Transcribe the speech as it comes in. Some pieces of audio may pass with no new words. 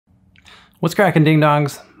What's crackin' ding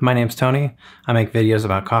dongs? My name's Tony. I make videos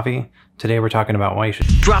about coffee. Today we're talking about why you should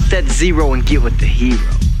drop that zero and get with the hero.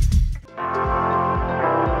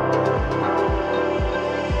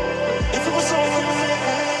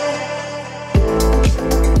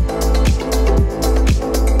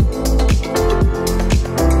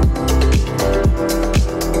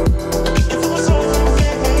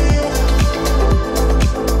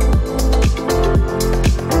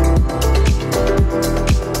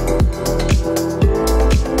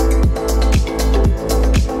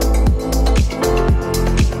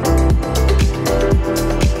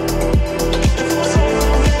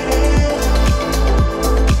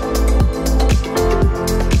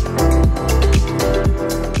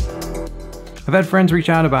 I've had friends reach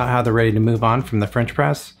out about how they're ready to move on from the French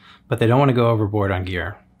press, but they don't want to go overboard on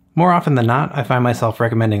gear. More often than not, I find myself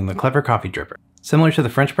recommending the Clever Coffee Dripper. Similar to the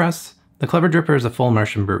French press, the Clever Dripper is a full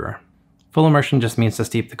immersion brewer. Full immersion just means to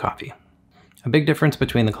steep the coffee. A big difference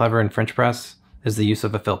between the Clever and French press is the use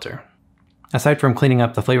of a filter. Aside from cleaning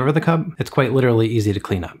up the flavor of the cup, it's quite literally easy to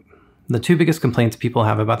clean up. The two biggest complaints people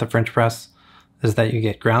have about the French press is that you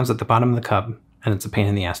get grounds at the bottom of the cup, and it's a pain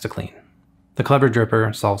in the ass to clean. The Clever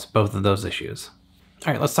Dripper solves both of those issues.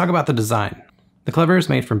 Alright, let's talk about the design. The Clever is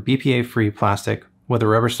made from BPA-free plastic with a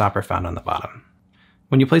rubber stopper found on the bottom.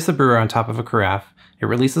 When you place the brewer on top of a carafe, it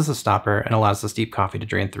releases the stopper and allows the steep coffee to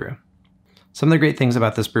drain through. Some of the great things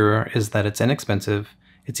about this brewer is that it's inexpensive,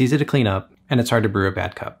 it's easy to clean up, and it's hard to brew a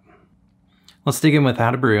bad cup. Let's dig in with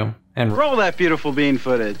how to brew and roll that beautiful bean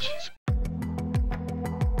footage.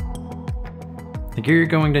 The gear you're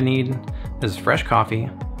going to need is fresh coffee,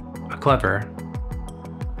 a Clever,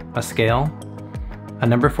 a scale, a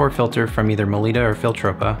number 4 filter from either Melita or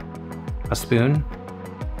Filtropa, a spoon,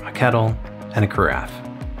 a kettle, and a carafe.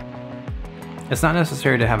 It's not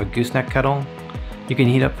necessary to have a gooseneck kettle. You can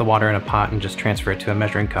heat up the water in a pot and just transfer it to a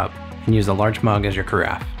measuring cup and use a large mug as your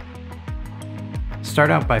carafe. Start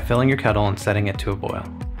out by filling your kettle and setting it to a boil.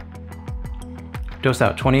 Dose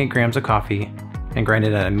out 28 grams of coffee and grind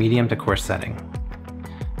it at a medium to coarse setting.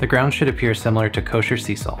 The ground should appear similar to Kosher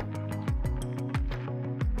Sea Salt.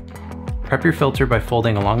 Prep your filter by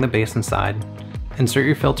folding along the base and side. Insert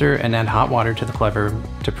your filter and add hot water to the Clever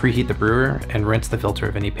to preheat the brewer and rinse the filter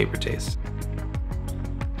of any paper taste.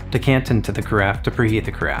 Decant into the carafe to preheat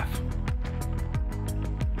the carafe.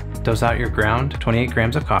 Dose out your ground 28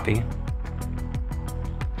 grams of coffee.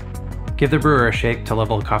 Give the brewer a shake to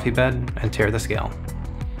level the coffee bed and tare the scale.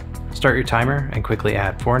 Start your timer and quickly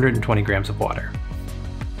add 420 grams of water.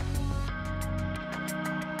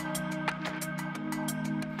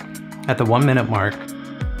 At the 1 minute mark,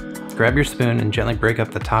 grab your spoon and gently break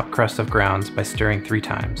up the top crust of grounds by stirring 3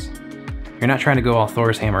 times. You're not trying to go all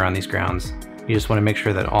Thor's hammer on these grounds, you just want to make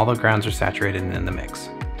sure that all the grounds are saturated and in the mix.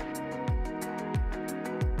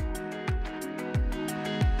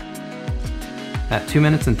 At 2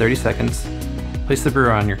 minutes and 30 seconds, place the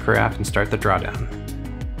brewer on your carafe and start the drawdown.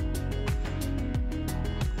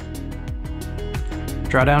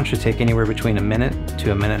 Drawdown should take anywhere between a minute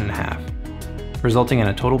to a minute and a half, resulting in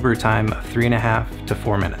a total brew time of 3.5 to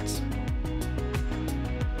 4 minutes.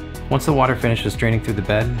 Once the water finishes draining through the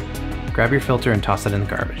bed, grab your filter and toss it in the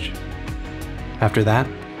garbage. After that,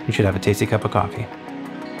 you should have a tasty cup of coffee.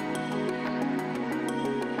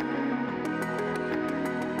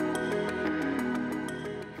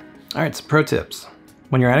 Alright, so pro tips.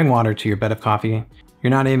 When you're adding water to your bed of coffee, you're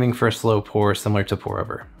not aiming for a slow pour similar to pour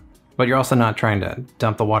over, but you're also not trying to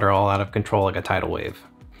dump the water all out of control like a tidal wave.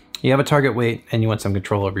 You have a target weight and you want some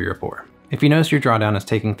control over your pour. If you notice your drawdown is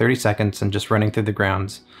taking 30 seconds and just running through the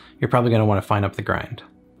grounds, you're probably going to want to fine up the grind.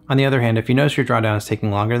 On the other hand, if you notice your drawdown is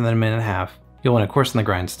taking longer than a minute and a half, you'll want to coarsen the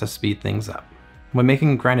grinds to speed things up. When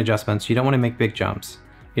making grind adjustments, you don't want to make big jumps.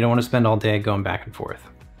 You don't want to spend all day going back and forth.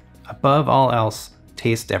 Above all else,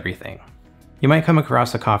 taste everything. You might come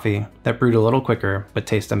across a coffee that brewed a little quicker but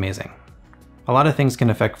tastes amazing. A lot of things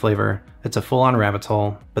can affect flavor. It's a full-on rabbit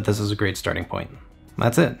hole, but this is a great starting point.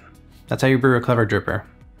 That's it. That's how you brew a Clever Dripper.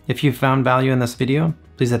 If you found value in this video,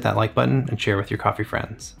 please hit that like button and share with your coffee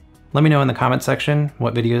friends. Let me know in the comment section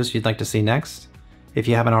what videos you'd like to see next. If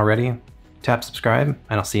you haven't already, tap subscribe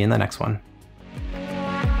and I'll see you in the next one.